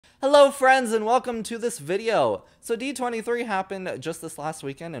Hello friends and welcome to this video. So D23 happened just this last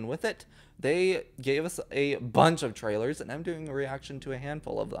weekend, and with it they gave us a bunch of trailers, and I'm doing a reaction to a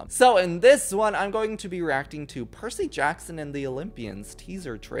handful of them. So in this one I'm going to be reacting to Percy Jackson and the Olympians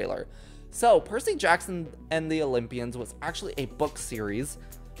teaser trailer. So Percy Jackson and the Olympians was actually a book series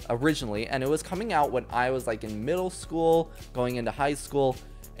originally, and it was coming out when I was like in middle school going into high school,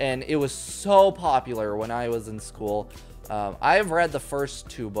 and it was so popular when I was in school. I've read the first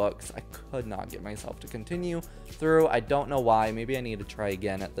 2 books. I could not get myself to continue through. I don't know why. Maybe I need to try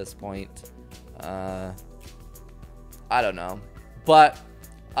again at this point. I don't know. But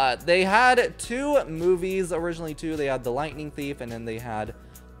they had 2 movies, originally 2. They had The Lightning Thief, and then they had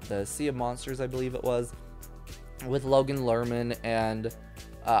The Sea of Monsters, I believe it was, with Logan Lerman. And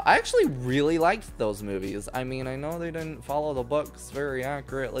I actually really liked those movies. I mean, I know they didn't follow the books very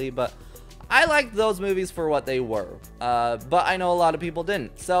accurately, but I liked those movies for what they were, but I know a lot of people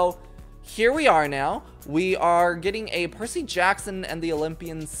didn't. So here we are now. We are getting a Percy Jackson and the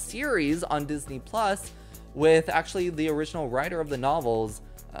Olympians series on Disney Plus, with actually the original writer of the novels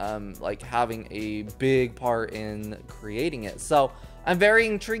like having a big part in creating it. So I'm very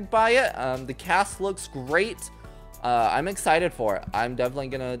intrigued by it. The cast looks great. I'm excited for it. I'm definitely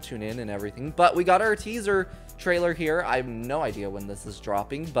gonna tune in and everything. But we got our teaser trailer here. I have no idea when this is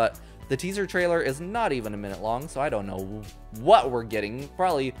dropping, but the teaser trailer is not even a minute long, so I don't know what we're getting.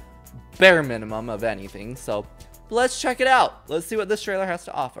 Probably bare minimum of anything. So let's check it out. Let's see what this trailer has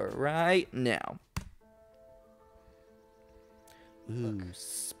to offer right now. Ooh, look,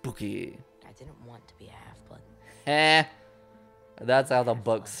 spooky. I didn't want to be a half-blood. That's how the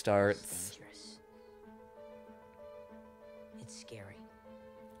book starts. It's scary.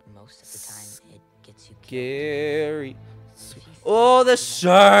 Most of the time, it gets you killed. Scary. Oh, the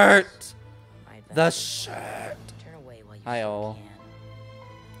shirt! The shirt! Turn away while you can.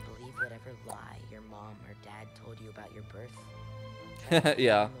 Believe whatever lie your mom or dad told you about your birth.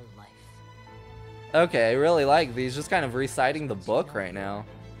 Yeah. Okay, I really like these. Just kind of reciting the book right now.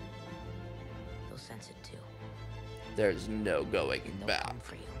 You'll sense it too. There's no going back.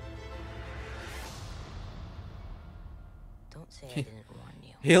 For you. Don't say I didn't warn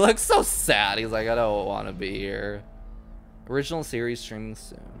you. He looks so sad. He's like, I don't want to be here. Original series streaming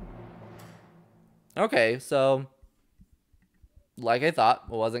soon. Okay, so like I thought,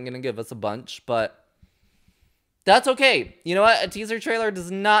 it wasn't going to give us a bunch, but that's okay. You know what? A teaser trailer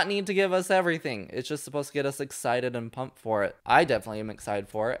does not need to give us everything. It's just supposed to get us excited and pumped for it. I definitely am excited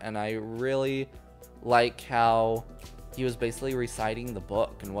for it, and I really like how he was basically reciting the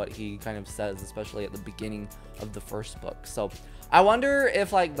book and what he kind of says, especially at the beginning of the first book. So I wonder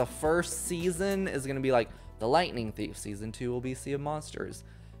if like the first season is going to be like The Lightning Thief. Season 2 will be Sea of Monsters.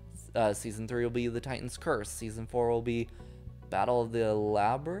 Season 3 will be The Titan's Curse. Season 4 will be Battle of the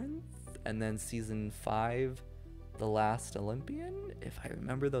Labyrinth. And then Season 5, The Last Olympian, if I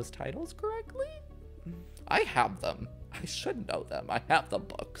remember those titles correctly. I have them. I should know them. I have the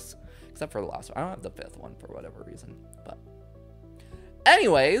books. Except for the last one. I don't have the 5th one for whatever reason. But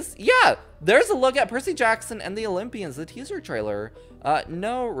anyways, yeah, there's a look at Percy Jackson and the Olympians, the teaser trailer.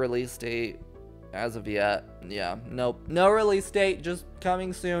 No release date as of yet. Yeah, nope. No release date, just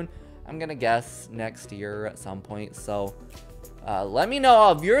coming soon. I'm gonna guess next year at some point. So let me know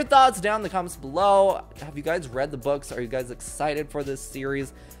all of your thoughts down in the comments below. Have you guys read the books? Are you guys excited for this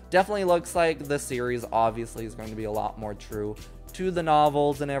series? Definitely looks like the series obviously is going to be a lot more true to the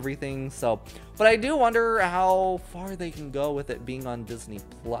novels and everything. So, but I do wonder how far they can go with it being on Disney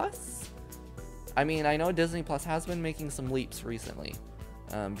Plus. I mean, I know Disney Plus has been making some leaps recently,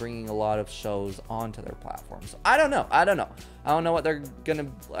 bringing a lot of shows onto their platform. So I don't know. I don't know what they're gonna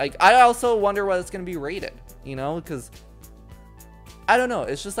like. I also wonder what it's gonna be rated, you know, because I don't know.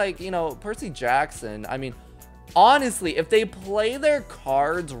 It's just like, you know, Percy Jackson. I mean, honestly, if they play their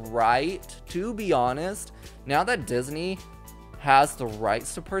cards right, to be honest, now that Disney has the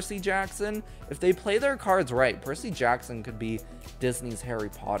rights to Percy Jackson, if they play their cards right, Percy Jackson could be Disney's Harry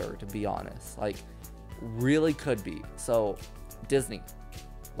Potter, to be honest. Like, really could be. So, Disney,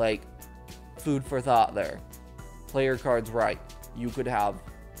 like, food for thought there. Play your cards right. You could have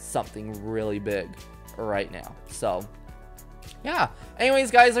something really big right now. So, yeah. Anyways,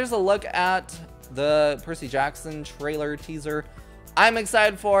 guys, there's a look at the Percy Jackson trailer teaser. I'm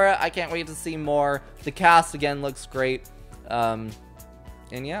excited for it. I can't wait to see more. The cast, again, looks great. And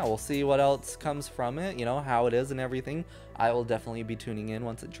yeah, we'll see what else comes from it, you know, how it is and everything. I will definitely be tuning in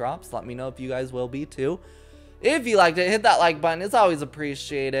once it drops. Let me know if you guys will be too. If you liked it, hit that like button. It's always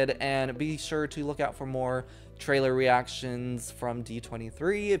appreciated. And be sure to look out for more trailer reactions from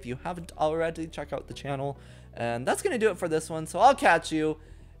D23. If you haven't already, check out the channel. And that's going to do it for this one. So I'll catch you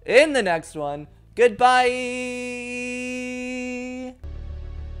in the next one. Goodbye.